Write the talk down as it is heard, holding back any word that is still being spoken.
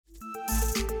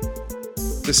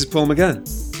This is Paul McGann,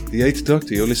 the 8th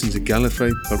Doctor. You're listening to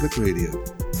Gallifrey Public Radio.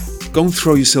 Go and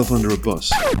throw yourself under a bus.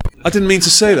 I didn't mean to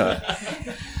say that.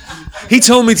 He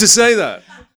told me to say that.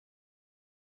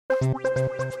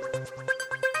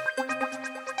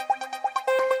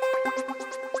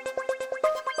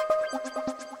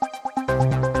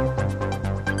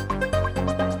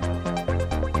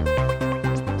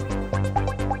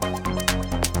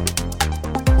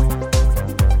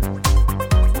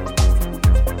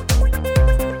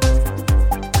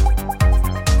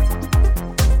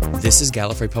 This is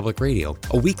Gallifrey Public Radio,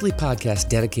 a weekly podcast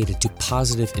dedicated to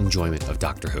positive enjoyment of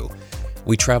Doctor Who.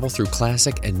 We travel through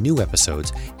classic and new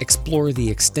episodes, explore the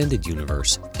extended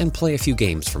universe, and play a few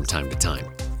games from time to time.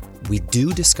 We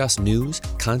do discuss news,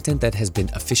 content that has been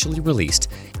officially released,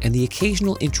 and the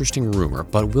occasional interesting rumor,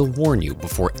 but we'll warn you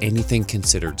before anything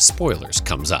considered spoilers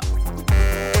comes up.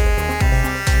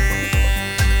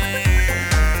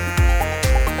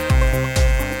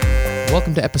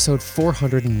 Welcome to episode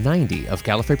 490 of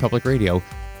Gallifrey Public Radio,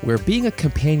 where being a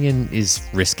companion is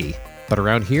risky, but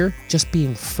around here, just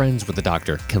being friends with the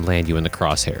Doctor can land you in the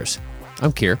crosshairs.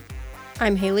 I'm Keir.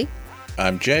 I'm Haley.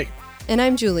 I'm Jay. And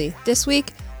I'm Julie. This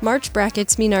week, March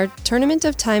brackets mean our Tournament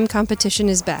of Time competition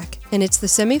is back, and it's the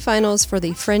semifinals for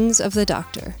the Friends of the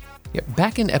Doctor.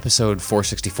 Back in episode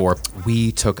 464,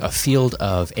 we took a field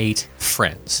of 8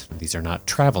 friends. These are not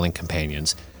traveling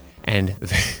companions, and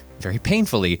very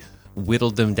painfully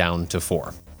whittled them down to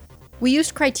 4. We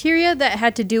used criteria that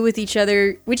had to do with each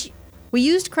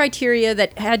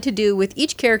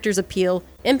character's appeal,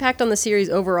 impact on the series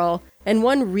overall, and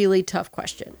one really tough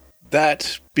question.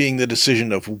 That being the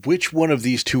decision of which one of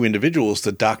these 2 individuals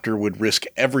the Doctor would risk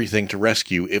everything to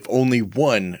rescue if only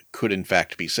one could in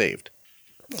fact be saved.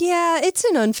 Yeah, it's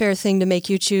an unfair thing to make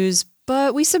you choose,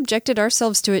 but we subjected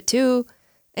ourselves to it too.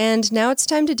 And now it's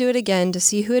time to do it again to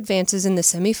see who advances in the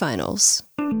semifinals.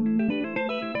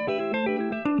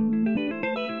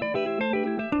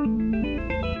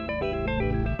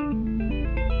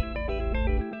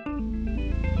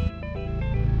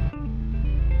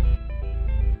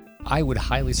 I would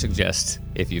highly suggest,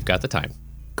 if you've got the time,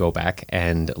 go back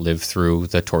and live through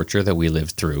the torture that we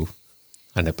lived through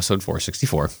on episode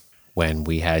 464, when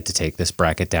we had to take this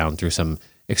bracket down through some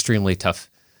extremely tough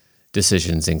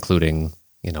decisions, including,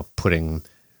 putting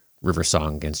River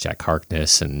Song against Jack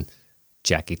Harkness and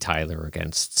Jackie Tyler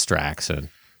against Strax,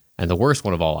 and the worst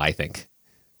one of all, I think,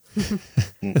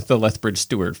 the Lethbridge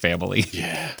Stewart family.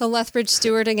 Yeah. The Lethbridge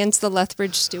Stewart against the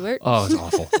Lethbridge Stewart. Oh, it was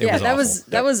awful.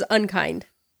 That was unkind.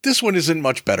 This one isn't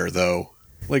much better, though.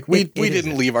 Like, we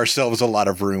didn't leave ourselves a lot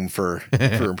of room for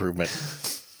improvement.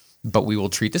 But we will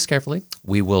treat this carefully.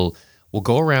 We'll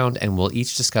go around and we'll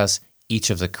each discuss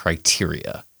each of the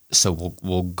criteria. So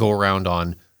we'll go around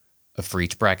on, for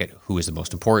each bracket, who is the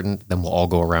most important. Then we'll all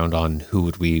go around on who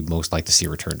would we most like to see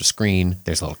return to screen.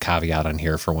 There's a little caveat on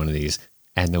here for one of these.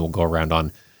 And then we'll go around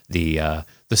on the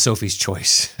Sophie's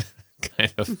Choice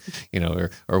kind of,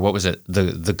 or what was it?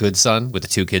 The Good Son with the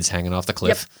 2 kids hanging off the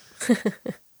cliff. Yep.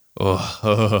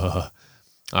 All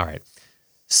right.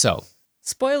 So.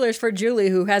 Spoilers for Julie,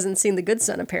 who hasn't seen The Good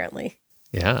Son, apparently.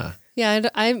 Yeah. Yeah,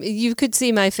 you could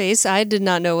see my face. I did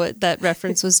not know what that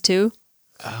reference was to.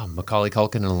 Macaulay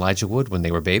Culkin and Elijah Wood when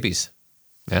they were babies.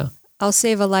 Yeah. I'll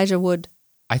save Elijah Wood.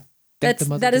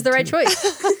 That is the right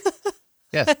choice.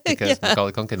 Yes, because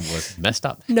Macaulay Culkin was messed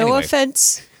up. No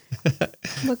offense,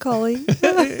 Macaulay.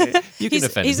 You can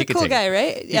offend him. He's a cool guy,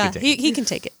 right? Yeah, he can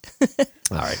take it.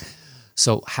 All right.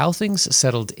 So how things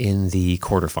settled in the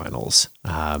quarterfinals,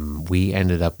 we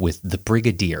ended up with the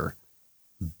Brigadier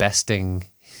besting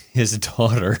his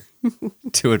daughter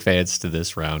to advance to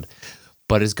this round,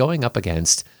 but is going up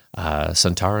against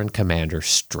Sontaran Commander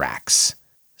Strax.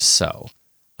 So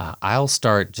I'll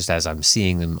start just as I'm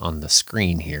seeing them on the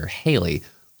screen here. Haley,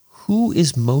 who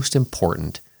is most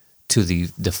important to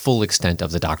the full extent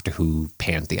of the Doctor Who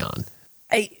pantheon?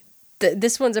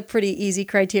 This one's a pretty easy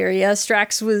criteria.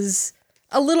 Strax was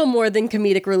a little more than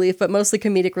comedic relief, but mostly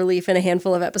comedic relief in a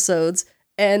handful of episodes.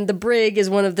 And the Brig is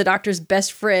one of the Doctor's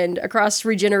best friend across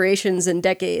regenerations and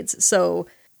decades. So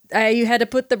you had to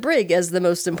put the Brig as the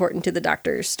most important to the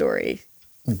Doctor's story.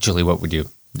 Julie, what would you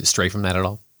stray from that at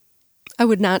all? I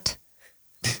would not.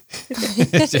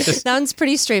 Sounds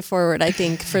pretty straightforward, I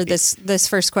think, for this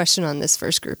first question on this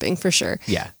first grouping, for sure.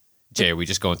 Yeah. Jay, are we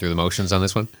just going through the motions on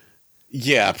this one?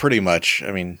 Yeah, pretty much.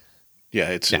 I mean,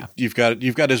 you've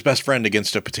got his best friend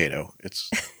against a potato. It's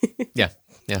Yeah.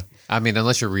 I mean,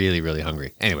 unless you're really, really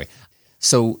hungry. Anyway,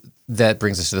 so that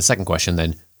brings us to the second question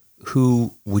then.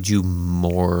 Who would you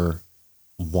more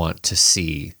want to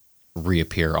see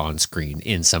reappear on screen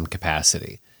in some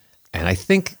capacity? And I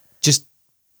think just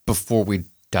before we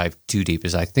dive too deep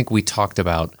is I think we talked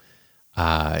about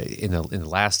in the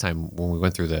last time when we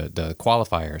went through the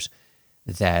qualifiers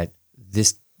that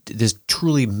this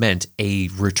truly meant a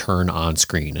return on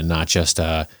screen and not just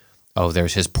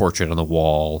there's his portrait on the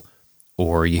wall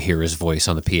or you hear his voice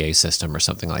on the PA system or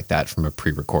something like that from a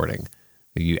pre-recording.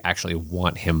 You actually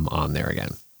want him on there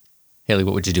again. Haley,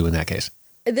 what would you do in that case?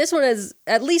 This one is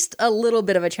at least a little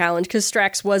bit of a challenge because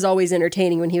Strax was always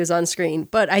entertaining when he was on screen.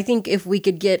 But I think if we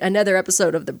could get another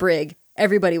episode of The Brig,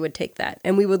 everybody would take that.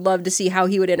 And we would love to see how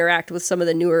he would interact with some of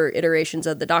the newer iterations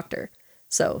of the Doctor.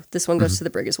 So this one goes to The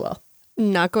Brig as well.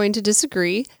 Not going to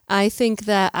disagree. I think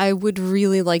that I would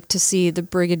really like to see the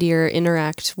Brigadier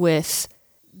interact with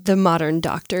the modern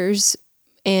Doctors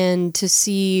and to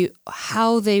see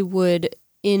how they would,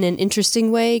 in an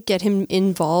interesting way, get him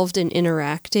involved in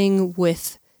interacting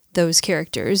with those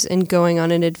characters and going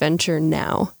on an adventure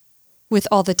now with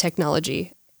all the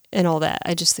technology and all that.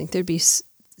 I just think there'd be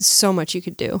so much you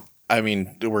could do. I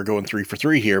mean, we're going 3 for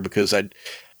 3 here because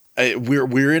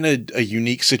we're in a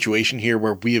unique situation here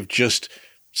where we have just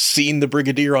seen the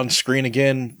Brigadier on screen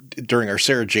again during our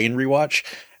Sarah Jane rewatch,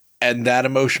 and that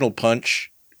emotional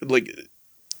punch, like,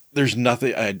 there's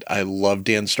nothing. I love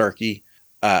Dan Starkey.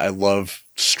 I love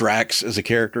Strax as a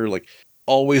character. Like,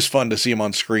 always fun to see him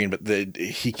on screen, but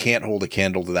he can't hold a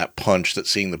candle to that punch that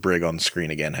seeing the Brig on screen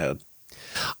again had.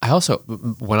 I also,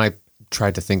 when I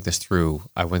tried to think this through,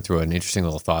 I went through an interesting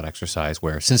little thought exercise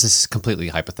where, since this is completely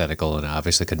hypothetical and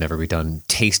obviously could never be done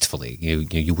tastefully,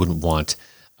 you wouldn't want,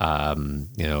 a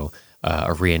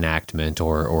reenactment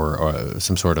or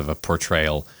some sort of a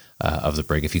portrayal of the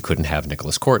Brig if you couldn't have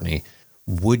Nicholas Courtney.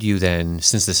 Would you then,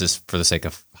 since this is for the sake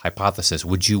of hypothesis,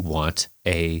 would you want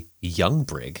a young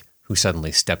Brig who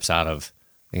suddenly steps out of,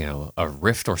 a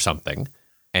rift or something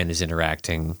and is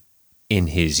interacting in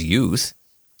his youth?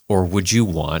 Or would you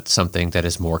want something that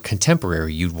is more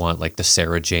contemporary? You'd want like the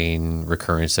Sarah Jane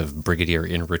recurrence of Brigadier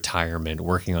in retirement,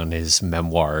 working on his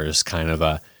memoirs, kind of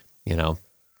a,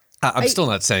 I'm still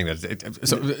not saying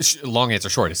that. Long answer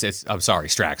short, it's I'm sorry,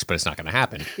 Strax, but it's not going to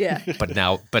happen. Yeah. But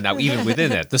now, even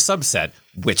within that, the subset,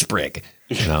 which Brig?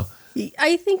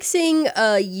 I think seeing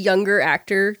a younger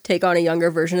actor take on a younger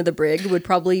version of the Brig would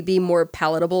probably be more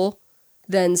palatable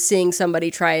than seeing somebody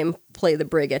try and play the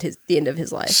Brig at the end of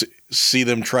his life. See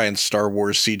them try and Star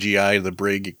Wars CGI the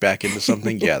Brig back into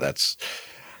something. Yeah,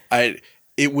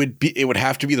 it would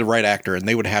have to be the right actor, and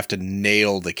they would have to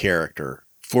nail the character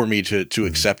for me to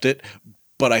accept it.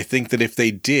 But I think that if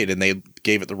they did and they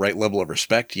gave it the right level of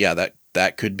respect, yeah,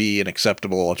 that could be an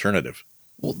acceptable alternative.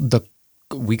 Well,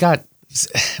 we got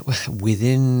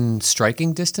within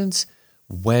striking distance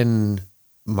when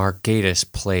Mark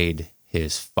Gatiss played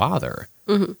his father.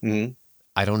 Mm-hmm. Mm-hmm.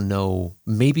 I don't know.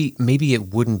 Maybe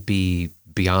it wouldn't be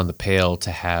beyond the pale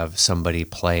to have somebody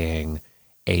playing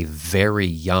a very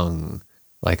young,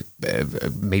 like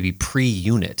maybe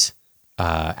pre-unit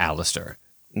Alistair.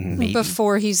 Mm-hmm.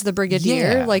 Before he's the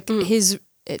Brigadier, his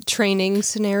training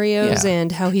scenarios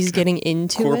and how he's getting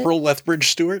into Corporal Lethbridge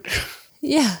Stewart.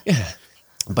 Yeah.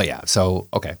 But yeah, so,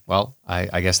 okay. Well,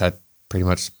 I guess that pretty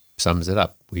much sums it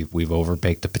up. We've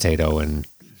overbaked the potato and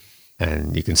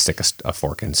you can stick a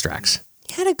fork in Strax.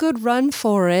 He had a good run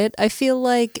for it. I feel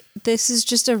like this is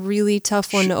just a really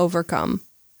tough one to overcome.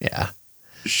 Yeah.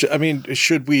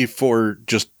 Should we, for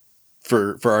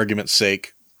argument's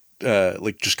sake,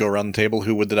 just go around the table?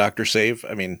 Who would the Doctor save?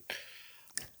 I mean,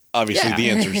 obviously the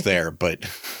answer's there, but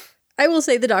I will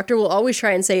say the Doctor will always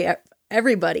try and say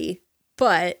everybody,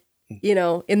 but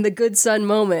in the good son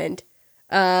moment,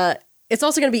 it's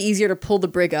also going to be easier to pull the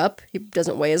Brig up. He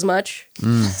doesn't weigh as much,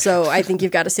 so I think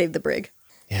you've got to save the Brig.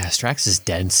 Yeah, Strax is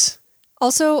dense.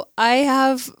 Also, I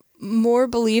have more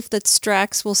belief that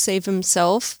Strax will save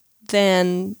himself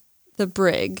than the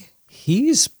Brig.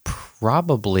 He's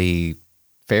probably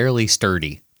fairly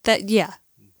sturdy.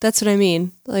 That's what I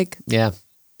mean. Like, yeah,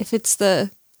 if it's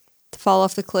the fall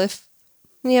off the cliff,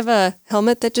 and you have a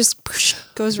helmet that just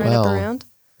goes right up around.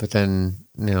 But then,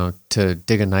 to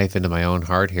dig a knife into my own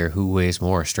heart here, who weighs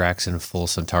more, Strax in full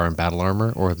Centauran battle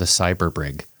armor or the Cyber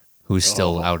Brig, who's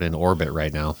still out in orbit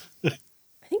right now?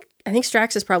 I think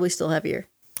Strax is probably still heavier.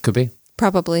 Could be.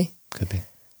 Probably. Could be.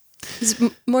 He's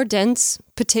more dense.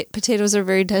 Potatoes are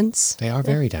very dense. They are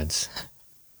very dense.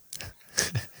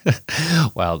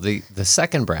 Well, the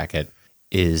second bracket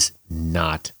is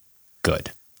not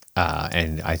good.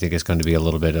 And I think it's going to be a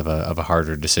little bit of a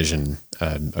harder decision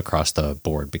across the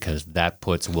board because that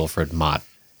puts Wilfred Mott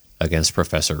against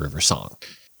Professor River Song.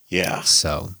 Yeah.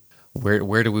 So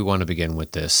where do we want to begin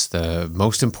with this? The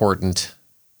most important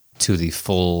to the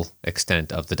full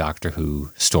extent of the Doctor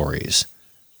Who stories.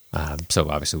 So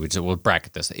obviously we'll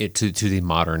bracket this to the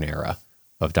modern era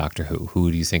of Doctor Who.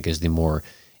 Who do you think is the more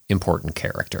important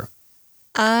character?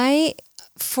 I,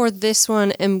 for this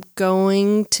one, am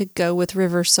going to go with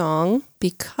River Song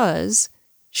because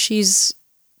she's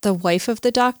the wife of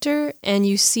the Doctor, and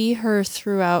you see her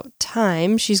throughout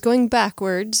time. She's going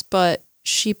backwards, but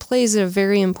she plays a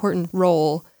very important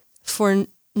role for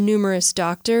numerous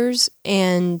Doctors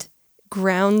and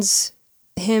grounds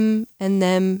him and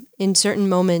them in certain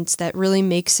moments that really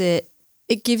makes it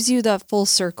gives you that full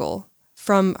circle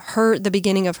from the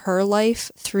beginning of her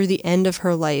life through the end of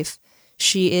her life.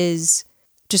 She is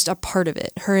just a part of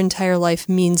it. Her entire life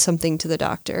means something to the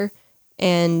Doctor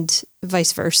and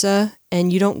vice versa.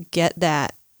 And you don't get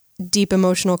that deep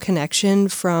emotional connection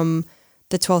from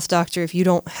the 12th Doctor if you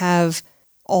don't have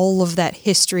all of that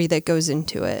history that goes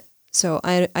into it. So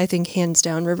I think hands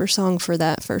down River Song for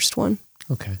that first one.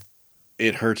 Okay.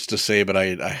 It hurts to say, but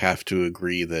I have to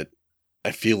agree that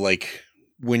I feel like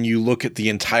when you look at the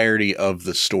entirety of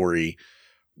the story,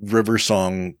 River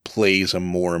Song plays a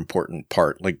more important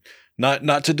part. Like,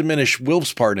 not to diminish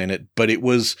Wilf's part in it, but it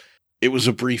was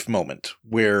a brief moment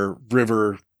where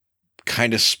River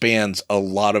kind of spans a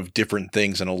lot of different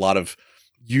things and a lot of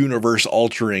universe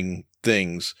altering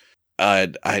things. I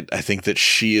think that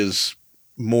she is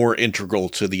more integral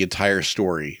to the entire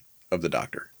story of the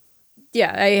Doctor.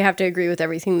 Yeah, I have to agree with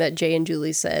everything that Jay and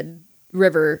Julie said.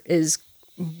 River is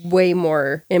way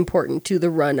more important to the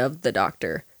run of the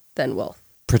Doctor than Wilf,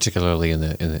 particularly in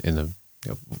the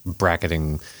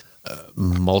bracketing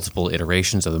multiple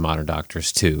iterations of the modern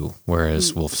Doctors too.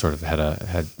 Whereas Wilf sort of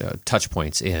had touch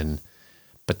points in,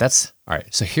 but that's all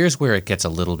right. So here's where it gets a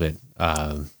little bit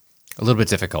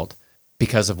difficult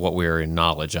because of what we're in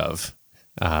knowledge of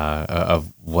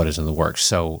what is in the works.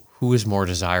 So who is more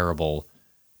desirable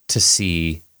to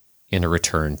see in a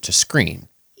return to screen?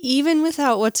 Even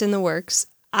without what's in the works,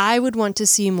 I would want to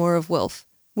see more of Wilf.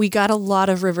 We got a lot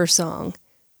of River Song.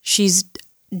 She's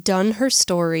done her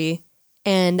story,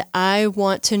 and I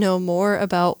want to know more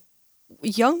about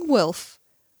young Wilf.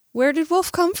 Where did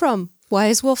Wilf come from? Why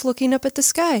is Wilf looking up at the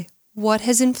sky? What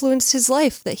has influenced his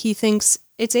life that he thinks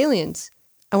it's aliens?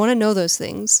 I want to know those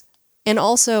things. And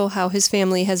also how his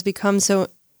family has become so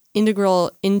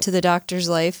integral into the Doctor's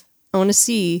life. I want to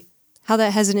see how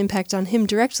that has an impact on him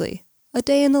directly. A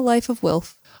day in the life of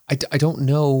Wilf. I don't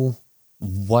know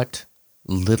what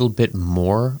little bit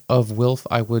more of Wilf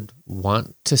I would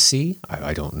want to see.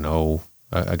 I don't know,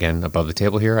 again, above the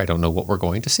table here, I don't know what we're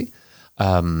going to see.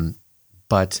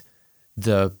 But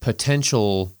the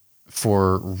potential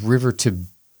for River to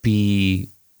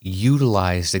be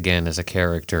utilized again as a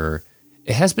character,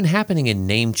 it has been happening in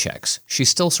name checks. She's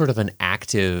still sort of an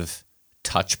active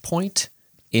touch point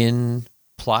in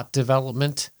plot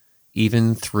development,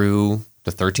 even through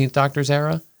the 13th Doctor's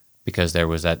era, because there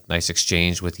was that nice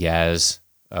exchange with Yaz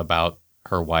about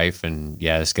her wife, and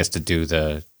Yaz gets to do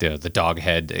the dog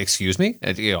head. Excuse me,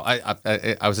 and,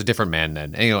 I was a different man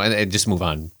then, and just move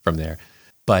on from there.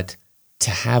 But to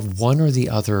have one or the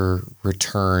other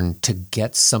return to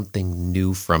get something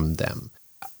new from them,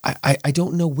 I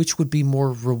don't know which would be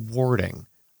more rewarding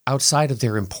outside of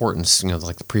their importance.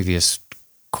 Like the previous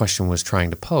question was trying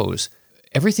to pose.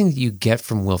 Everything that you get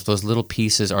from Wilf, those little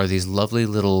pieces, are these lovely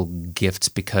little gifts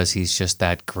because he's just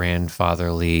that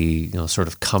grandfatherly, sort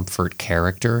of comfort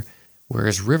character.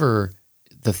 Whereas River,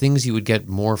 the things you would get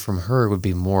more from her would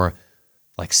be more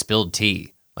like spilled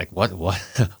tea. Like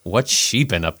what's she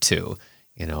been up to,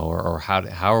 or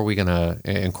how are we going to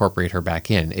incorporate her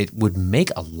back in? It would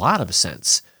make a lot of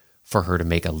sense for her to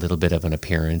make a little bit of an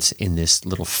appearance in this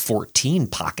little 14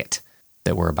 pocket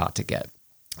that we're about to get.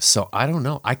 So I don't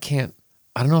know. I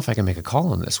don't know if I can make a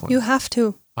call on this one. You have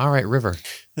to. All right, River.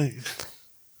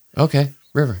 Okay,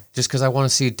 River. Just because I want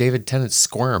to see David Tennant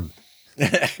squirm.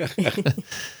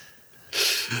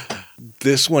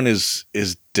 This one is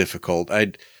difficult.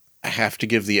 I have to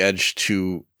give the edge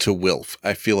to Wilf.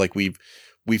 I feel like we've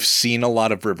seen a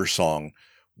lot of River Song.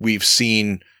 We've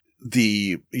seen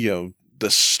the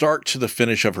start to the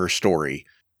finish of her story.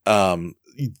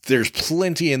 There's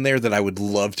plenty in there that I would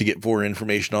love to get more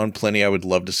information on, plenty I would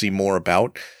love to see more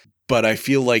about, but I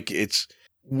feel like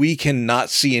we cannot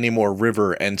see any more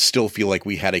River and still feel like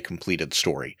we had a completed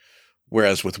story.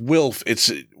 Whereas with Wilf,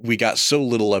 we got so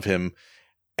little of him,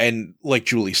 and like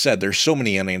Julie said, there's so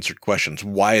many unanswered questions.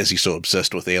 Why is he so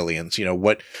obsessed with aliens?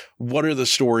 What are the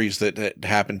stories that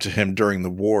happened to him during the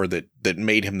war that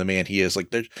made him the man he is?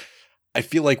 Like, I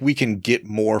feel like we can get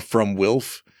more from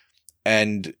Wilf,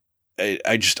 and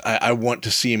I want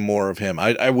to see more of him.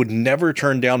 I would never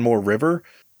turn down more River,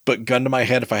 but gun to my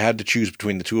head, if I had to choose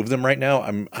between the two of them right now,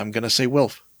 I'm going to say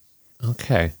Wilf.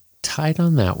 Okay. tight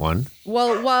on that one.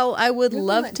 Well, while I would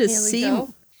love to see,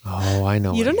 Oh, I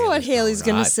know. You don't know what Haley's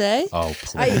going to say. Oh,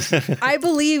 please. I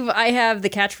believe I have the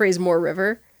catchphrase "more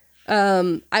river."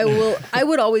 I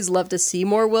would always love to see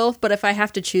more Wilf, but if I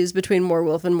have to choose between more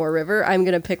Wilf and more river, I'm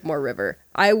going to pick more river.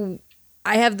 I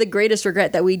have the greatest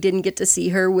regret that we didn't get to see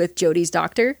her with Jodie's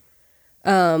doctor,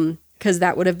 because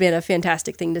that would have been a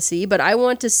fantastic thing to see. But I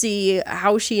want to see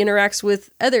how she interacts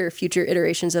with other future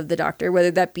iterations of the doctor,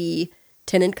 whether that be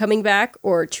Tennant coming back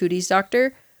or Chudi's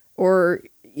doctor or,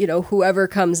 whoever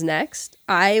comes next.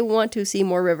 I want to see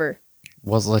more river.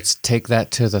 Well, let's take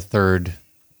that to the third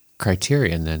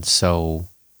criterion then. So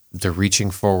they're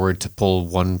reaching forward to pull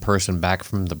one person back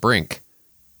from the brink.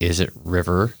 Is it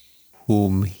River,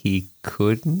 whom he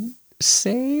couldn't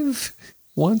save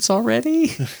once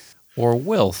already? Or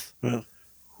Wilf? Well,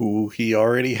 who he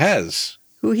already has.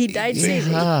 Who he died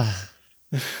saving. Yeah.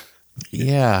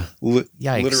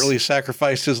 Yikes. Literally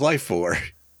sacrificed his life for.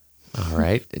 All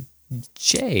right.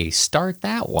 Jay, start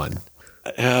that one.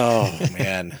 Oh,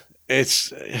 man.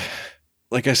 It's...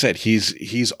 Like I said,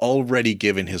 he's already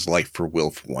given his life for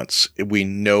Wilf once. We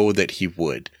know that he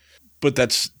would. But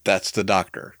that's the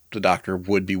Doctor. The Doctor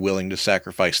would be willing to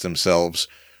sacrifice themselves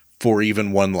for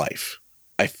even one life.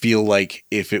 I feel like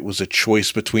if it was a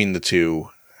choice between the two,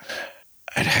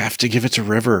 I'd have to give it to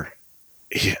River.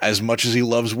 As much as he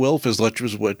loves Wilf, as much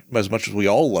as we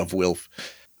all love Wilf,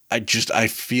 I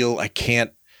feel I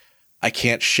can't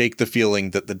shake the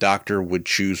feeling that the Doctor would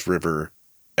choose River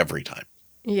every time.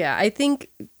 Yeah, I think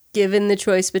given the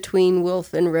choice between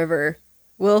Wilf and River,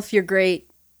 Wilf, you're great,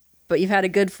 but you've had a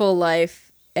good full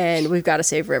life, and we've got to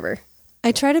save River.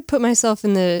 I try to put myself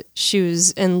in the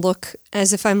shoes and look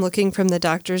as if I'm looking from the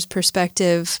Doctor's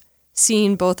perspective,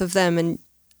 seeing both of them and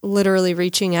literally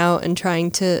reaching out and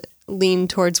trying to lean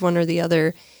towards one or the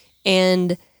other.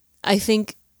 And I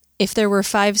think if there were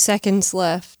 5 seconds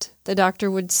left, the Doctor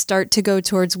would start to go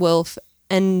towards Wilf,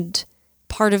 and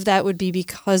part of that would be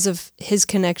because of his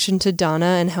connection to Donna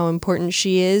and how important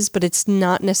she is, but it's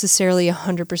not necessarily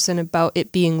 100% about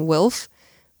it being Wilf.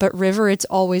 But River, it's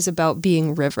always about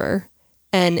being River.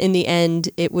 And in the end,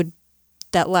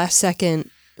 that last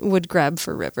second would grab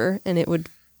for River, and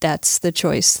that's the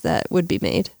choice that would be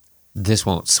made. This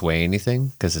won't sway anything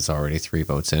because it's already 3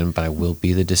 votes in, but I will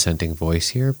be the dissenting voice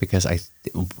here because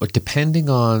depending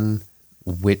on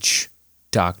which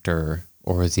Doctor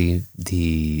or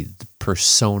the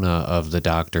persona of the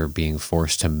Doctor being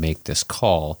forced to make this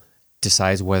call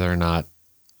decides whether or not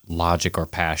logic or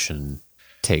passion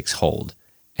takes hold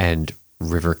and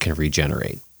River can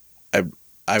regenerate. I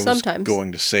was Sometimes.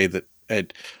 going to say that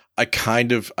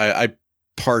I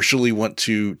partially want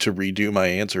to redo my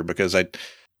answer because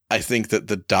I think that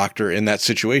the Doctor in that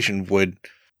situation would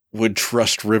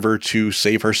trust River to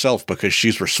save herself because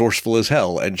she's resourceful as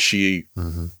hell and she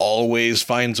always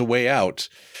finds a way out.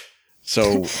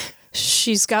 So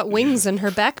she's got wings in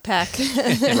her backpack.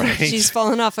 Right. She's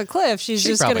fallen off a cliff. She's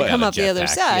just going to come up the other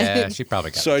side. Yeah, she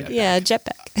probably got a jetpack. Yeah,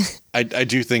 jetpack. I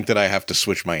do think that I have to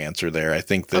switch my answer there. I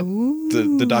think that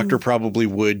the Doctor probably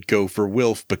would go for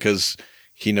Wilf because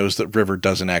he knows that River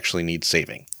doesn't actually need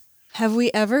saving. Have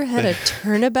we ever had a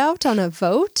turnabout on a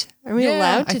vote? Are we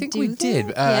allowed to do that? I think we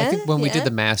did. I think when we did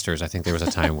the Masters, I think there was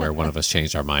a time where one of us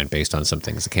changed our mind based on some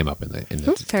things that came up in the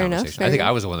fair enough, conversation. fair I think enough.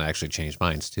 I was the one that actually changed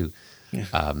minds too.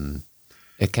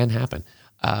 It can happen.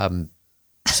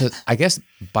 So I guess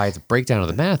by the breakdown of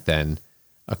the math then,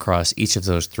 across each of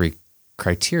those 3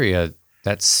 criteria,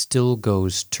 that still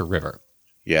goes to River.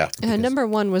 Yeah. Number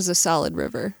 1 was a solid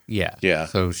River. Yeah. Yeah.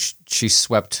 So she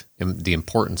swept the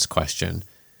importance question,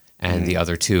 and the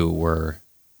other 2 were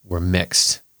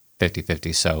mixed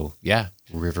 50-50. So, yeah,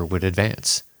 River would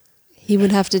advance.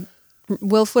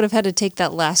 Wilf would have had to take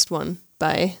that last one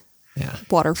by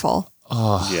waterfall.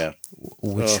 Oh, Yeah.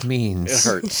 which means... It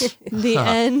hurts. The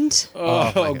end.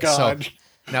 Oh, God. So,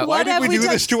 now, Why did we do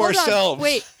this to Hold on. ourselves?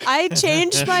 Wait, I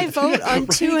changed my vote on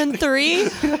 2 and 3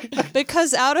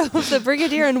 because out of the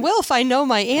Brigadier and Wilf, I know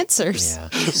my answers. Yeah.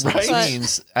 So Right? That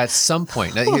means at some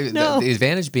point, now, no. the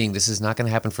advantage being this is not going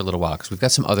to happen for a little while because we've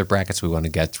got some other brackets we want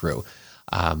to get through.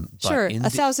 But Sure, in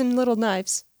 1,000 little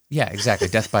knives. Yeah, exactly.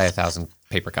 Death by 1,000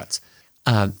 paper cuts.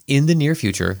 In the near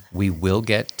future, we will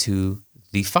get to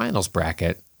the finals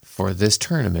bracket for this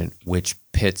tournament, which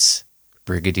pits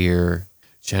Brigadier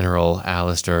General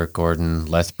Alistair Gordon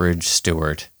Lethbridge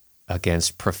Stewart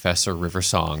against Professor River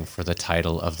Song for the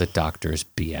title of the Doctor's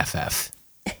BFF.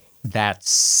 That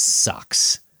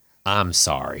sucks. I'm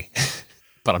sorry,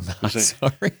 but I'm not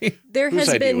sorry. There Whose has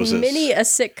idea been was this? many a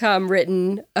sitcom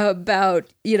written about,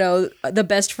 the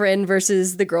best friend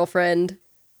versus the girlfriend.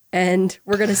 And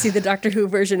we're going to see the Doctor Who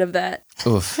version of that.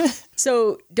 Oof.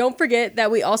 So don't forget that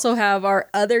we also have our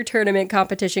other tournament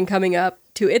competition coming up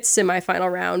to its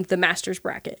semifinal round, the Masters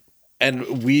Bracket.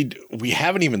 And we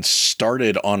haven't even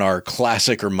started on our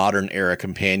classic or modern era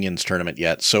companions tournament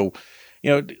yet. So,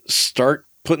 start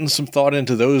putting some thought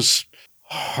into those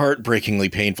heartbreakingly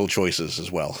painful choices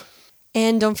as well.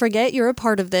 And don't forget you're a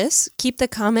part of this. Keep the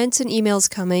comments and emails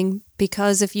coming,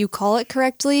 because if you call it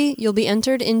correctly, you'll be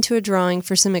entered into a drawing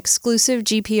for some exclusive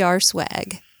GPR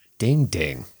swag. Ding,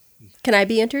 ding. Can I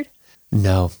be entered?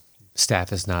 No,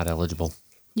 staff is not eligible.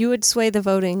 You would sway the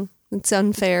voting. It's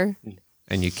unfair.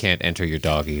 And you can't enter your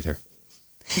dog either.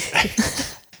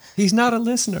 He's not a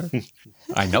listener.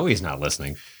 I know he's not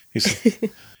listening.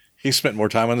 He's spent more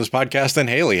time on this podcast than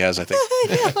Haley has, I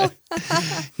think.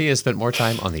 He has spent more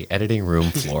time on the editing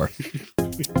room floor.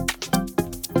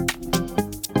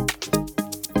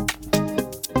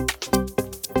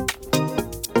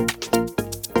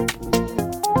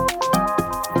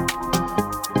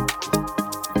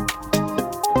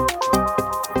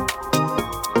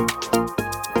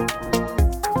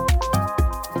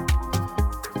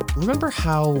 Remember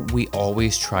how we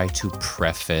always try to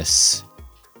preface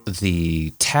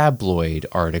the tabloid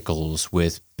articles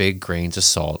with big grains of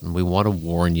salt, and we want to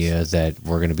warn you that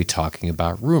we're going to be talking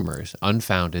about rumors,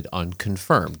 unfounded,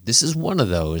 unconfirmed. This is one of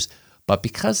those, but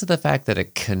because of the fact that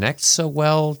it connects so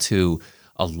well to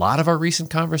a lot of our recent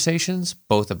conversations,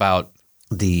 both about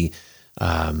the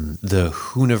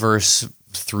Whoniverse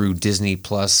through Disney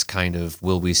Plus kind of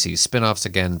will we see spinoffs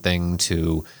again thing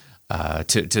to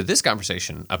this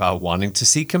conversation about wanting to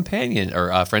see Companion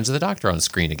or Friends of the Doctor on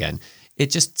screen again. It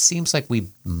just seems like we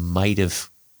might have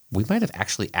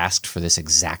actually asked for this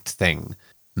exact thing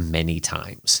many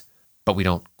times, but we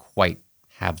don't quite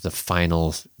have the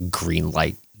final green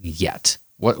light yet.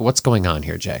 What's going on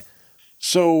here, Jay?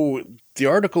 So the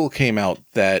article came out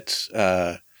that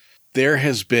there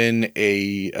has been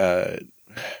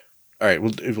all right,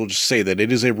 we'll just say that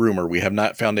it is a rumor. We have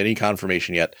not found any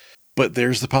confirmation yet, but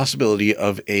there's the possibility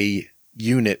of a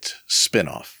Unit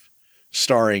spinoff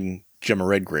starring Gemma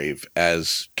Redgrave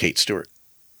as Kate Stewart.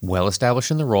 Well established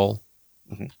in the role,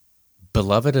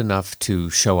 beloved enough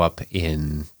to show up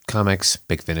in comics,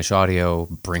 Big Finish audio,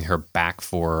 bring her back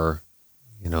for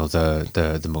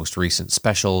the most recent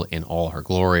special in all her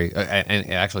glory,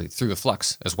 and actually through the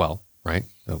Flux as well, right?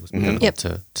 That was minimal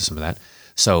to some of that.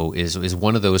 So is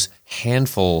one of those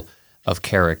handful of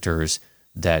characters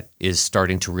that is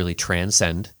starting to really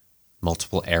transcend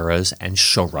multiple eras and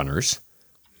showrunners.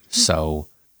 So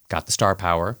got the star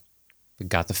power,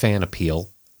 got the fan appeal.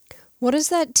 What does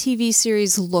that TV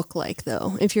series look like,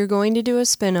 though? If you're going to do a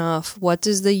spinoff, what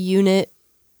does the Unit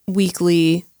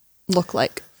weekly look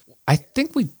like? I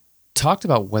think we talked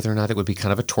about whether or not it would be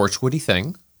kind of a Torchwoody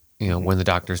thing. When the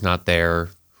Doctor's not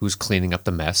there, who's cleaning up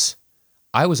the mess?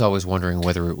 I was always wondering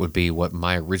whether it would be what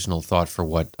my original thought for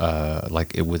what,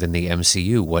 within the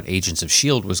MCU, what Agents of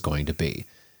S.H.I.E.L.D. was going to be.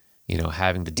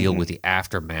 Having to deal with the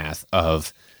aftermath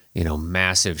of,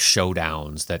 massive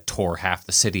showdowns that tore half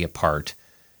the city apart.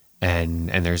 And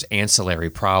there's ancillary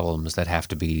problems that have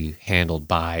to be handled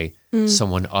by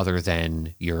someone other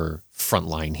than your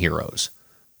frontline heroes.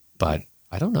 But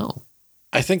I don't know.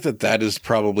 I think that is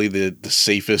probably the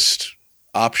safest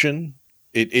option.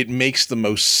 It makes the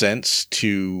most sense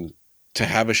to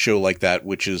have a show like that,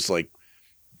 which is like,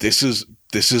 this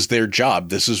is their job.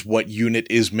 This is what Unit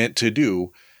is meant to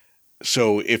do.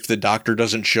 So if the Doctor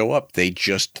doesn't show up, they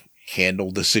just handle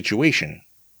the situation.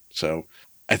 So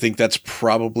I think that's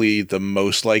probably the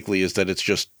most likely, is that it's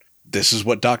just, this is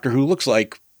what Doctor Who looks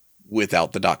like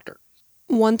without the Doctor.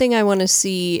 One thing I want to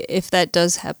see, if that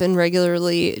does happen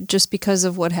regularly, just because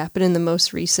of what happened in the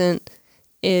most recent,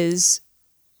 is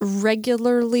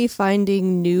regularly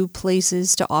finding new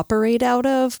places to operate out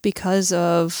of because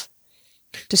of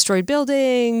destroyed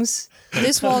buildings,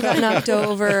 this wall got knocked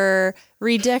over,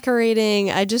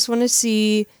 redecorating. I just want to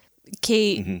see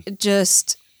Kate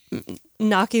just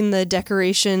knocking the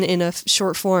decoration in a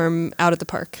short form out of the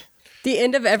park. The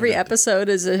end of every episode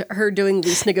is her doing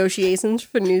lease negotiations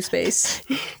for new space.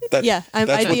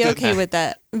 I'd be okay with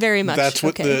that very much. That's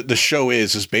what the show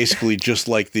is basically just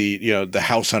like the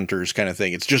House Hunters kind of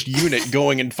thing. It's just Unit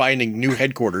going and finding new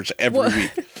headquarters every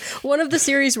week. One of the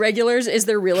series regulars is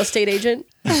their real estate agent.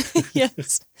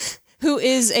 Yes. Who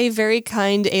is a very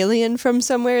kind alien from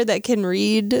somewhere that can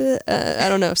read, I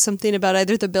don't know, something about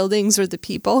either the buildings or the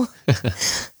people.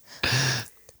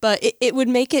 But it would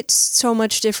make it so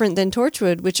much different than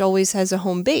Torchwood, which always has a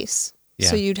home base. Yeah.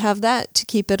 So you'd have that to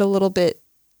keep it a little bit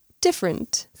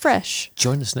different, fresh.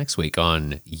 Join us next week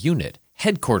on Unit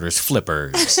Headquarters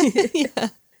Flippers. Yeah.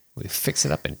 We fix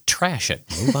it up and trash it.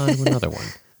 Move on to another one.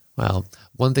 Well,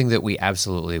 one thing that we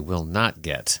absolutely will not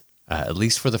get, at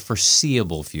least for the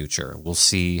foreseeable future, we'll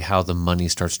see how the money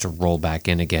starts to roll back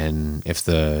in again if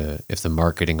the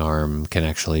marketing arm can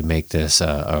actually make this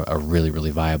a really,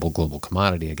 really viable global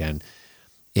commodity again,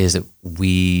 is that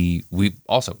we've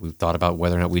thought about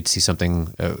whether or not we'd see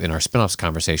something in our spinoffs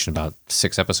conversation about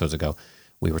 6 episodes ago.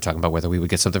 We were talking about whether we would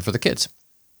get something for the kids.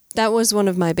 That was one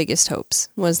of my biggest hopes,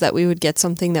 was that we would get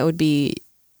something that would be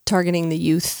targeting the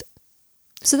youth.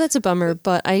 So that's a bummer,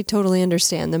 but I totally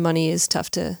understand. The money is tough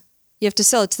to... You have to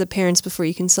sell it to the parents before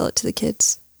you can sell it to the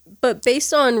kids. But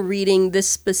based on reading this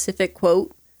specific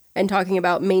quote and talking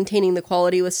about maintaining the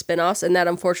quality with spinoffs, and that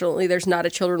unfortunately there's not a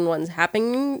children one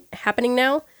happening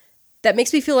now, that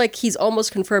makes me feel like he's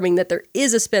almost confirming that there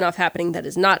is a spinoff happening that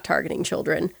is not targeting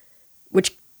children,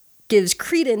 which gives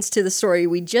credence to the story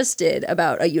we just did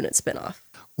about a unit spinoff.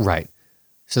 Right.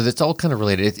 So that's all kind of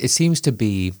related. It seems to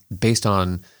be based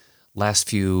on last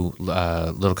few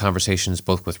little conversations,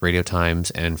 both with Radio Times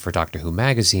and for Doctor Who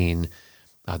Magazine.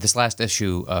 This last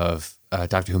issue of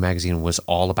Doctor Who Magazine was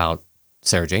all about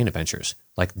Sarah Jane adventures,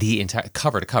 like the entire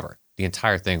cover to cover. The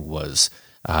entire thing was,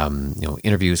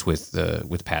 interviews with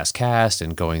the past cast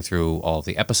and going through all of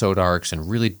the episode arcs and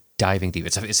really diving deep.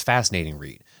 It's a fascinating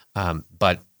read,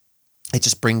 but it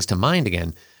just brings to mind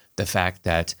again the fact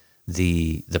that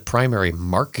the primary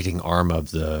marketing arm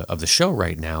of the show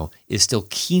right now is still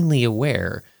keenly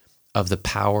aware of the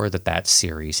power that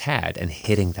series had and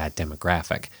hitting that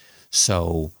demographic.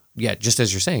 So yeah, just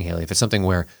as you're saying, Haley, if it's something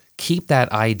where keep that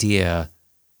idea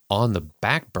on the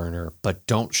back burner, but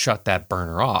don't shut that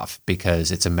burner off,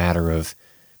 because it's a matter of,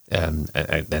 and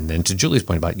then to Julie's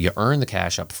point about you earn the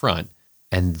cash up front,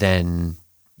 and then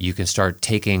you can start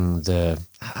taking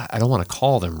I don't want to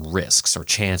call them risks or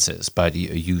chances, but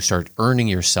you start earning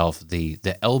yourself the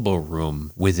elbow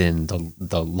room within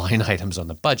the line items on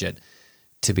the budget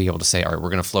to be able to say, all right, we're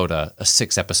going to float a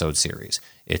 6-episode series.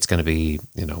 It's going to be,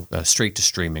 straight to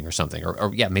streaming or something.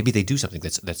 Or maybe they do something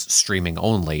that's streaming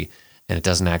only and it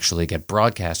doesn't actually get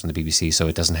broadcast on the BBC, so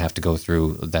it doesn't have to go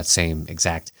through that same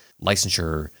exact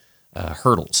licensure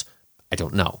hurdles. I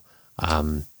don't know.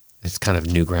 It's kind of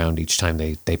new ground each time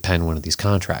they pen one of these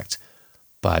contracts.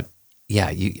 But yeah,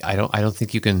 I don't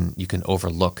think you can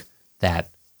overlook that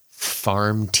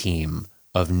farm team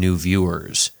of new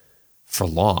viewers for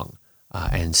long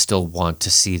and still want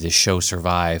to see the show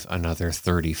survive another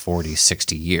 30, 40,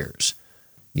 60 years.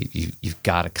 You've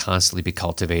got to constantly be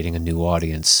cultivating a new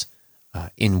audience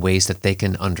in ways that they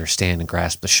can understand and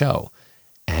grasp the show.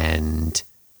 And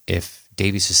if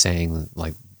Davies is saying,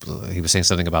 like he was saying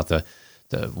something about the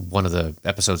one of the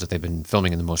episodes that they've been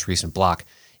filming in the most recent block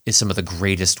is some of the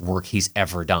greatest work he's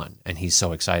ever done, and he's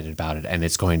so excited about it, and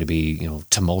it's going to be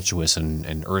tumultuous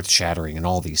and earth-shattering and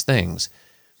all these things.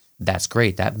 That's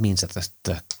great. That means that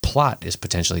the plot is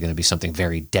potentially going to be something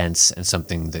very dense and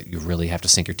something that you really have to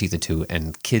sink your teeth into,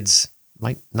 and kids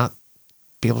might not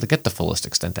be able to get the fullest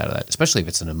extent out of that, especially if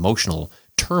it's an emotional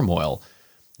turmoil.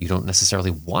 You don't necessarily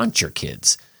want your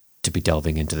kids to be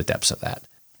delving into the depths of that.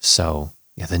 So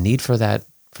yeah, the need for that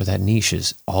niche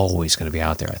is always going to be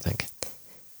out there, I think.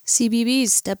 CBBS,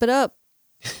 step it up.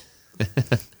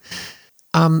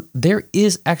 There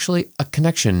is actually a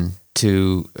connection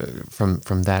to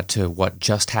from that to what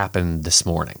just happened this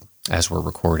morning as we're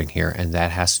recording here, and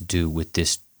that has to do with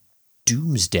this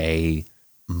doomsday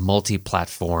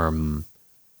multi-platform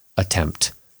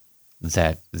attempt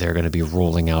that they're going to be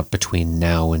rolling out between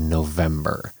now and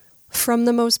November. From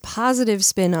the most positive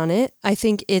spin on it, I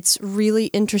think it's really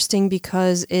interesting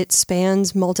because it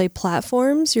spans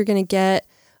multi-platforms. You're going to get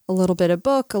a little bit of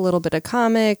book, a little bit of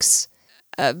comics,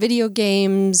 video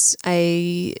games,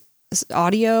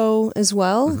 audio as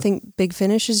well. Mm-hmm. I think Big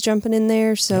Finish is jumping in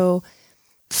there. So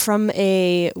from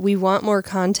a we want more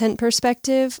content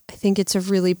perspective, I think it's a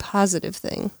really positive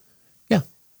thing. Yeah,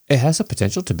 it has a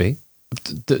potential to be.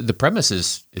 The premise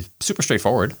is super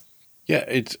straightforward.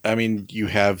 Yeah, you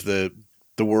have the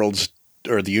world's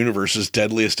or the universe's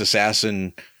deadliest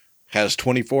assassin has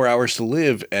 24 hours to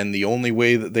live, and the only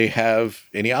way that they have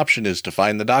any option is to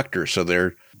find the doctor. So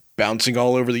they're bouncing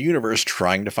all over the universe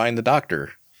trying to find the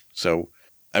doctor. So,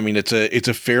 it's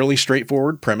a fairly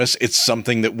straightforward premise. It's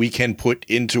something that we can put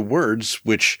into words,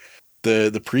 which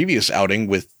the previous outing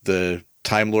with the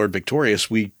Time Lord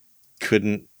Victorious, we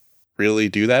couldn't really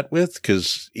do that with,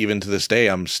 because even to this day,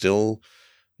 I'm still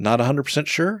not 100%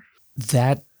 sure.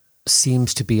 That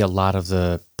seems to be a lot of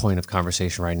the point of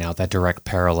conversation right now, that direct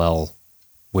parallel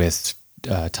with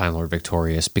Time Lord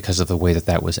Victorious, because of the way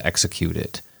that was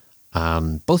executed,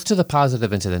 both to the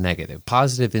positive and to the negative.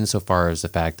 Positive insofar as the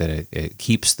fact that it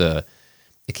keeps the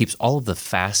all of the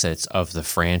facets of the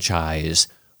franchise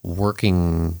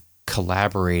working,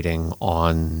 collaborating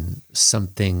on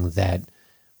something that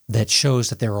shows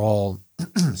that they're all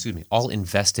excuse me, all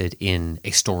invested in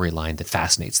a storyline that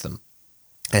fascinates them.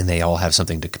 And they all have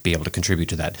something to be able to contribute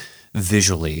to that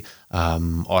visually,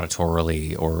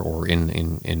 auditorily, or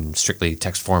in strictly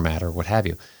text format or what have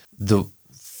you. The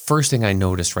first thing I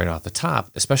noticed right off the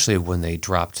top, especially when they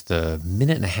dropped the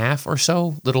 1.5 or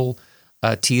so little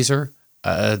teaser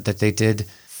that they did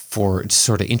for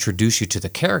sort of introduce you to the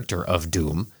character of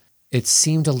Doom, it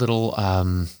seemed a little,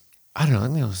 I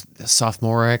don't know,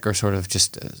 sophomoric or sort of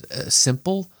just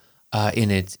simple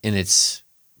in its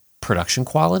production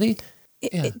quality.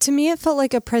 To me, it felt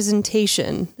like a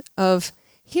presentation of,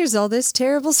 here's all this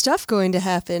terrible stuff going to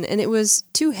happen. And it was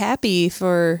too happy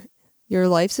for your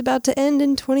life's about to end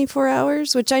in 24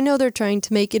 hours, which I know they're trying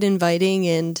to make it inviting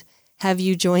and have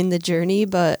you join the journey,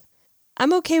 but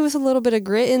I'm okay with a little bit of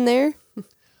grit in there.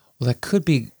 Well, that could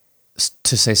be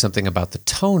to say something about the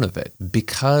tone of it.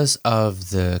 Because of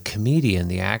the comedian,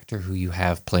 the actor who you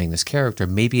have playing this character,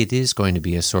 maybe it is going to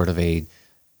be a sort of a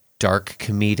dark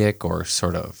comedic or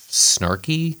sort of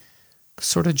snarky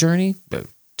sort of journey, but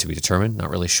to be determined,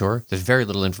 not really sure. There's very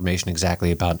little information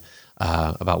exactly about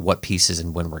what pieces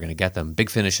and when we're going to get them. Big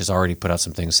Finish has already put out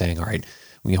some things saying, all right,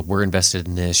 we're invested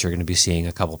in this. You're going to be seeing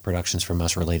a couple productions from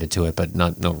us related to it, but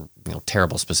no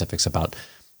terrible specifics about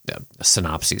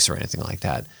synopses or anything like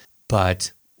that.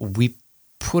 But we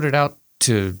put it out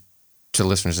to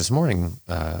listeners this morning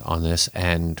on this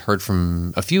and heard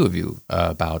from a few of you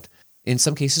about, in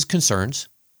some cases, concerns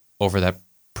over that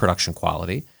production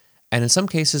quality, and in some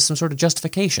cases, some sort of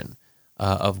justification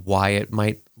of why it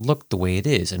might look the way it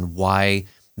is and why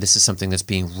this is something that's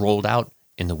being rolled out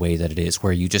in the way that it is,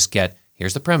 where you just get,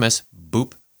 here's the premise,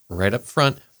 boop, right up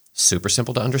front, super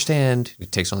simple to understand.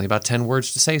 It takes only about 10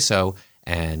 words to say so,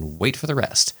 and wait for the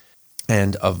rest.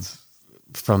 And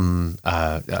from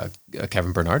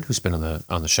Kevin Bernard, who's been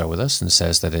on the show with us, and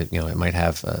says that it might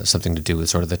have something to do with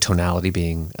sort of the tonality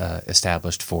being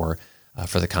established for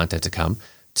the content to come.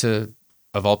 To,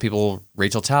 of all people,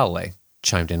 Rachel Talalay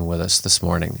chimed in with us this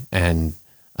morning and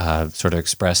sort of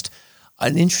expressed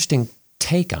an interesting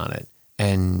take on it.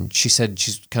 And she said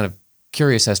she's kind of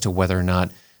curious as to whether or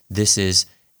not this is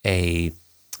a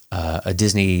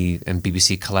Disney and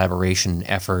BBC collaboration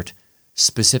effort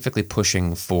specifically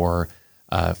pushing for,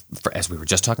 as we were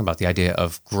just talking about, the idea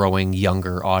of growing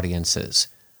younger audiences.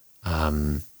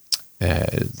 And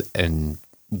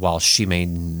while she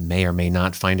may or may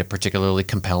not find it particularly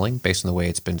compelling based on the way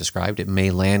it's been described, it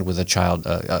may land with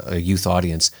a youth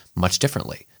audience much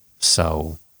differently.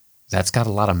 So that's got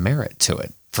a lot of merit to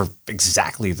it for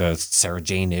exactly the Sarah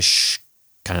Jane-ish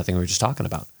kind of thing we were just talking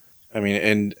about. I mean,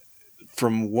 and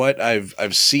from what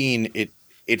I've seen,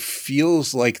 it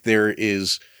feels like there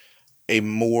is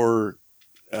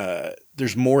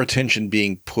there's more attention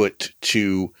being put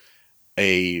to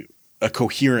a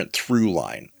coherent through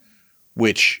line,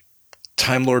 which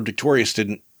Time Lord Victorious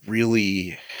didn't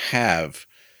really have.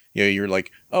 You're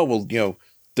like, oh, well,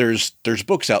 there's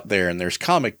books out there and there's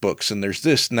comic books and there's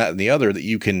this and that and the other that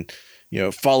you can,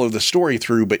 follow the story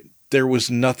through. But there was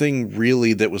nothing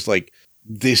really that was like,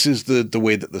 this is the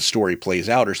way that the story plays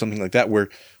out or something like that, where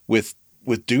with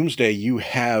Doomsday, you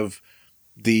have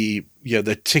the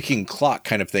ticking clock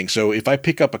kind of thing. So if I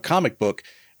pick up a comic book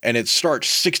and it starts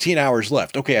 16 hours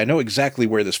left, okay, I know exactly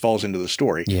where this falls into the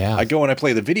story. Yeah. I go and I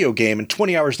play the video game and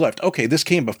 20 hours left. Okay, this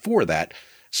came before that.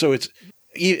 So it's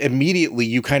immediately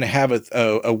you kind of have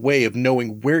a way of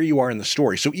knowing where you are in the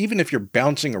story. So even if you're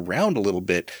bouncing around a little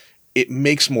bit, it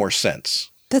makes more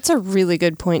sense. That's a really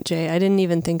good point, Jay. I didn't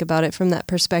even think about it from that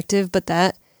perspective, but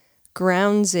that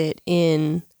grounds it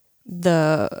in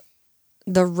the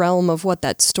realm of what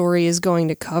that story is going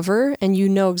to cover, and you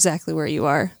know exactly where you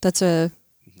are. That's a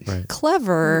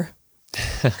clever.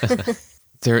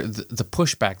 The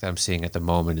pushback that I'm seeing at the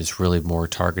moment is really more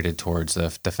targeted towards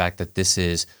the fact that this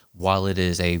is, while it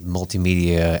is a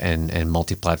multimedia and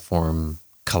multi-platform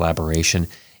collaboration,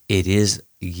 it is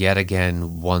yet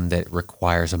again one that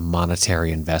requires a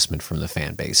monetary investment from the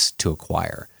fan base to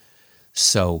acquire.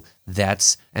 So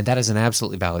that is an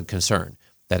absolutely valid concern.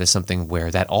 That is something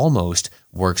where that almost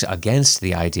works against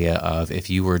the idea of, if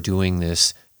you were doing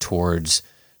this towards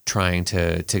trying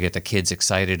to get the kids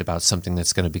excited about something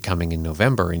that's going to be coming in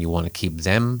November, and you want to keep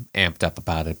them amped up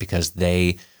about it because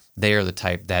they are the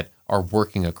type that are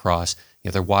working across,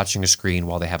 they're watching a screen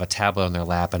while they have a tablet on their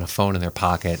lap and a phone in their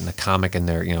pocket and a comic in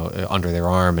their, under their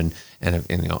arm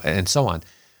and so on.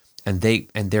 And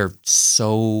they're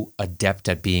so adept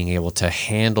at being able to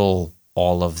handle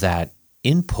all of that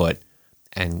input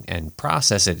and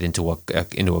process it into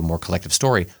a more collective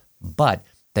story, but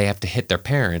they have to hit their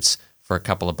parents for a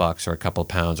couple of bucks or a couple of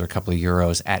pounds or a couple of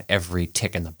euros at every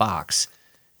tick in the box.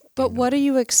 But what do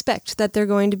you expect? That they're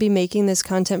going to be making this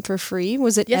content for free?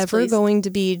 Was it Yes, ever please. going to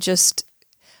be just...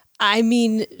 I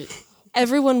mean,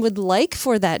 everyone would like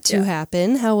for that to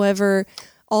happen. However,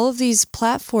 all of these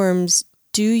platforms,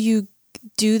 do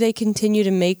they continue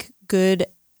to make good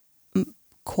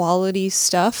quality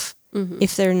stuff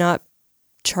if they're not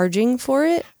charging for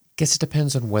it? Guess it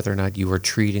depends on whether or not you are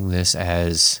treating this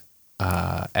as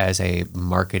a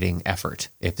marketing effort.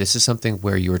 If this is something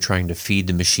where you are trying to feed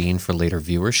the machine for later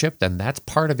viewership, then that's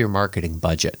part of your marketing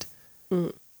budget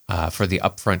for the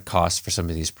upfront cost for some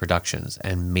of these productions.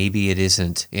 And maybe it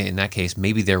isn't. In that case,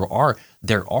 maybe there are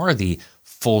the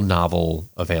full novel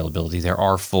availability. There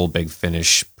are full Big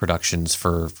Finish productions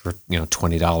for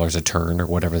 $20 a turn or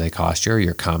whatever they cost you, or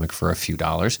your comic for a few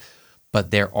dollars.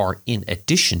 But there are, in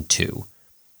addition to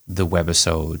the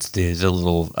webisodes, the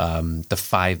little the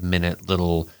 5-minute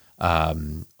little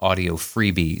audio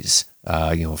freebies,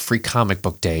 free comic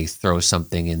book day, throw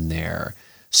something in there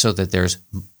so that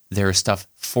there's stuff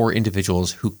for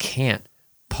individuals who can't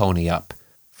pony up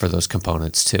for those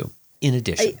components too. In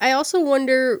addition, I also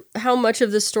wonder how much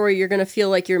of the story you're going to feel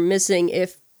like you're missing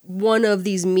if one of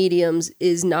these mediums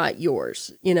is not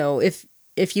yours.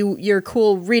 If you're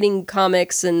cool reading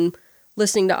comics and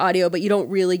listening to audio, but you don't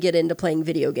really get into playing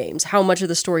video games, how much of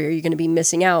the story are you going to be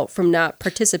missing out from not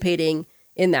participating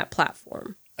in that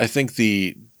platform? I think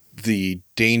the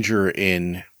danger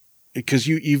in, because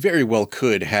you very well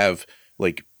could have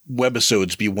like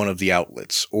webisodes be one of the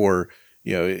outlets, or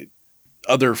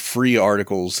other free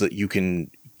articles that you can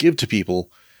give to people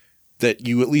that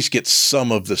you at least get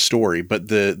some of the story. But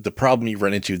the problem you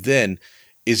run into then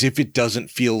is if it doesn't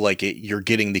feel like you're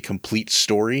getting the complete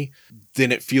story,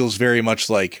 then it feels very much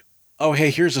like, oh, hey,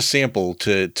 here's a sample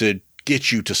to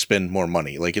get you to spend more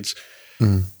money. Like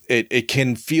it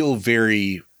can feel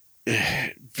very,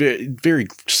 very, very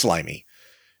slimy,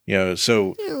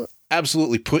 so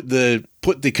absolutely put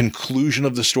the conclusion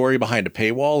of the story behind a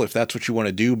paywall if that's what you want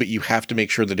to do. But you have to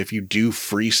make sure that if you do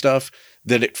free stuff,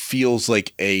 that it feels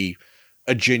like a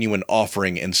genuine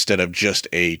offering instead of just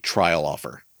a trial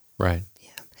offer. right.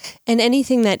 And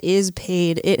anything that is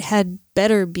paid, it had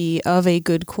better be of a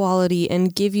good quality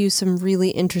and give you some really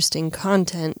interesting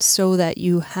content so that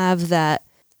you have that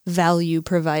value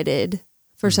provided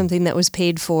for something that was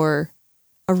paid for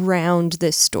around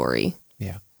this story.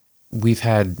 Yeah. We've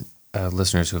had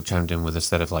listeners who have chimed in with us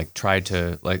that have tried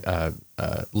to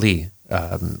Lee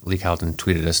Calton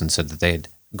tweeted us and said that they had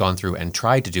gone through and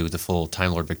tried to do the full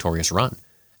Time Lord Victorious run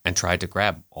and tried to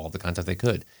grab all the content they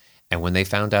could. And when they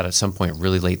found out at some point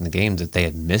really late in the game that they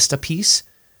had missed a piece,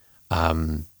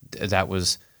 that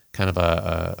was kind of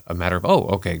a matter of, oh,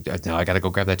 okay, now I got to go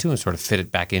grab that too and sort of fit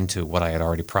it back into what I had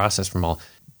already processed from all.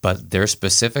 But their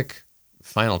specific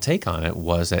final take on it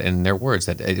was, in their words,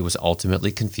 that it was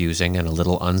ultimately confusing and a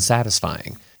little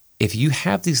unsatisfying. If you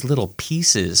have these little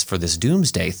pieces for this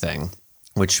Doomsday thing,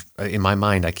 which in my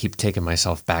mind I keep taking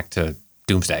myself back to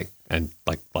Doomsday and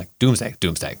like Doomsday,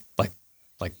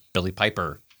 like Billy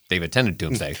Piper. They've attended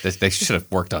Doomsday. They should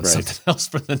have worked on something else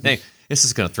for the name. This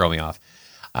is going to throw me off.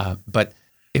 But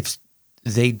if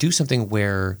they do something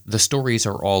where the stories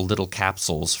are all little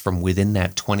capsules from within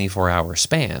that 24-hour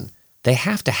span, they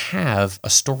have to have a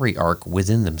story arc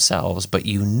within themselves. But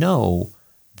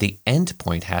the end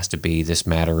point has to be this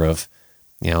matter of,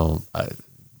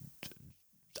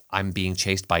 I'm being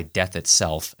chased by death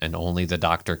itself, and only the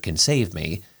doctor can save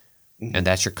me. And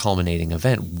that's your culminating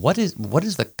event. What is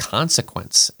the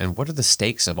consequence, and what are the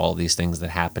stakes of all these things that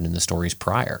happen in the stories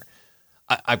prior?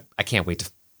 I can't wait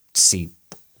to see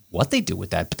what they do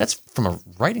with that. But that's, from a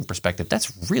writing perspective,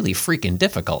 that's really freaking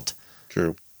difficult.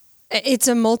 True. It's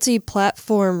a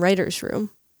multi-platform writer's room.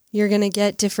 You're going to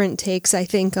get different takes, I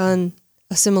think, on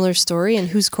a similar story, and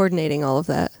who's coordinating all of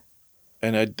that.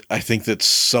 And I think that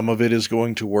some of it is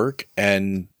going to work,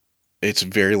 and it's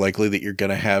very likely that you're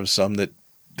going to have some that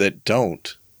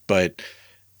don't. But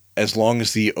as long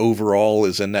as the overall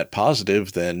is in net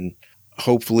positive, then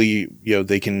hopefully,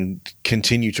 they can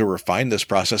continue to refine this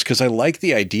process. Because I like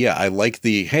the idea. I like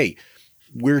hey,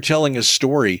 we're telling a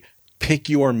story, pick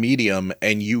your medium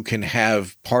and you can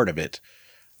have part of it.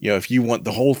 If you want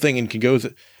the whole thing and can go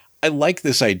I like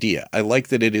this idea. I like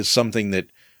that it is something that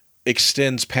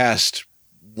extends past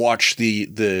watch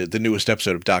the newest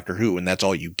episode of Doctor Who and that's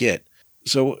all you get.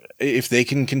 So if they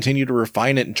can continue to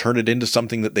refine it and turn it into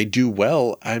something that they do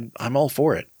well, I'm all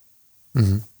for it.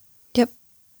 Mm-hmm. Yep.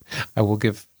 I will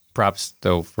give props,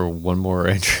 though, for one more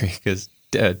entry, because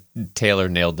Taylor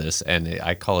nailed this, and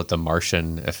I call it the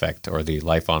Martian effect or the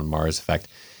life on Mars effect.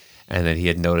 And that he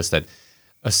had noticed that,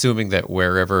 assuming that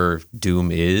wherever Doom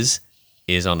is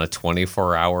on a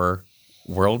 24-hour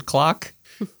world clock,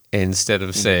 instead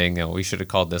of saying, oh, we should have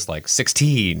called this like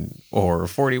 16 or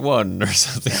 41 or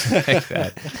something like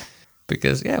that.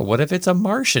 Because, yeah, what if it's a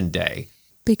Martian day?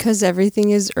 Because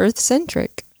everything is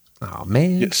Earth-centric. Oh,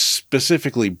 man. Yeah,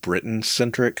 specifically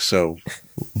Britain-centric, so...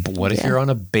 But what if you're on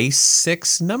a base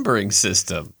 6 numbering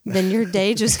system? Then your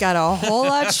day just got a whole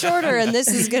lot shorter, and this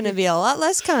is going to be a lot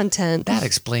less content. That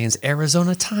explains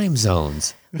Arizona time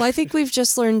zones. Well, I think we've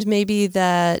just learned maybe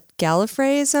that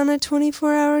Gallifrey is on a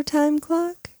 24-hour time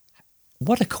clock.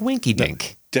 What a coinky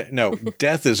dink. No,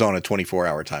 Death is on a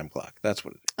 24-hour time clock. That's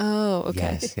what it is. Oh,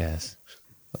 okay. Yes.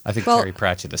 I think Well- Terry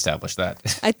Pratchett established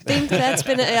that. I think that's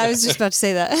been... I was just about to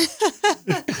say that.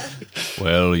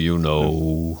 Well, you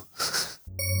know.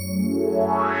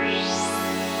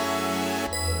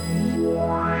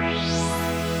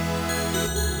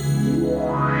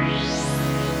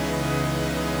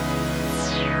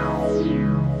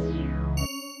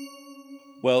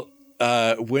 Well,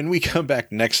 when we come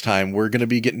back next time, we're going to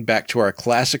be getting back to our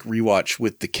classic rewatch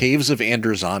with The Caves of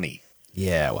Androzani.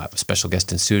 Yeah, we'll have a special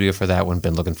guest in studio for that one.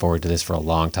 Been looking forward to this for a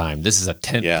long time. This is a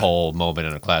tentpole moment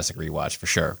in a classic rewatch for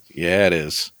sure. Yeah, it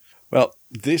is. Well,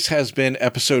 this has been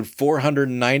episode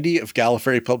 490 of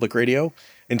Gallifrey Public Radio.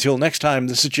 Until next time,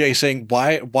 this is Jay saying,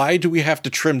 why do we have to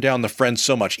trim down the friends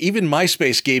so much? Even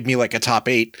MySpace gave me like a top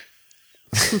 8.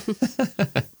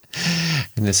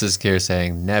 And this is Keir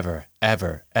saying, never,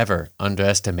 ever, ever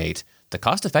underestimate the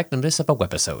cost effectiveness of a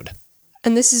webisode.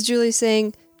 And this is Julie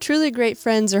saying, truly great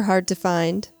friends are hard to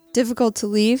find, difficult to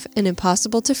leave, and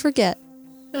impossible to forget.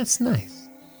 That's nice.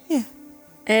 Yeah.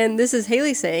 And this is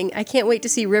Haley saying, I can't wait to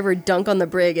see River dunk on the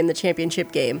Brig in the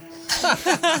championship game.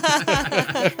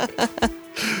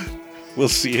 We'll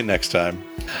see you next time.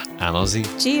 Allons-y.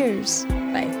 Cheers.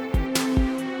 Bye.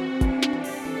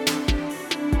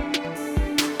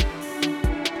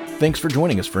 Thanks for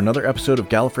joining us for another episode of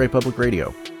Gallifrey Public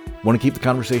Radio. Want to keep the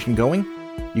conversation going?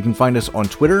 You can find us on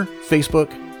Twitter, Facebook,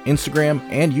 Instagram,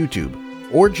 and YouTube,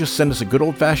 or just send us a good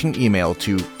old-fashioned email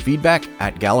to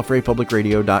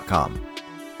feedback@gallifreypublicradio.com.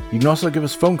 You can also give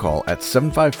us a phone call at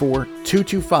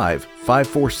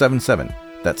 754-225-5477.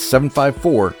 That's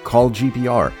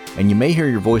 754-CALL-GPR, and you may hear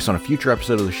your voice on a future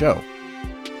episode of the show.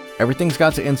 Everything's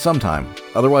got to end sometime,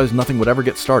 otherwise nothing would ever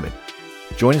get started.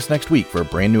 Join us next week for a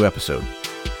brand new episode.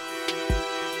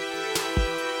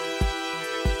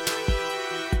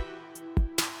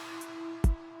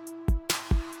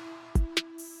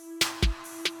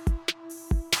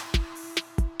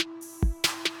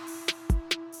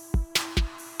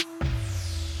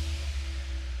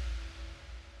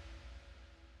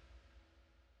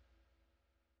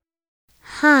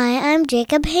 Hi, I'm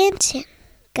Jacob Hansen.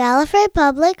 Gallifrey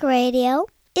Public Radio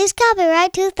is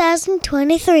copyright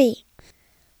 2023.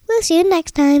 We'll see you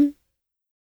next time.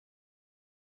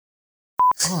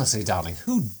 Honestly, darling,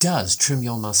 who does trim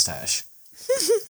your mustache?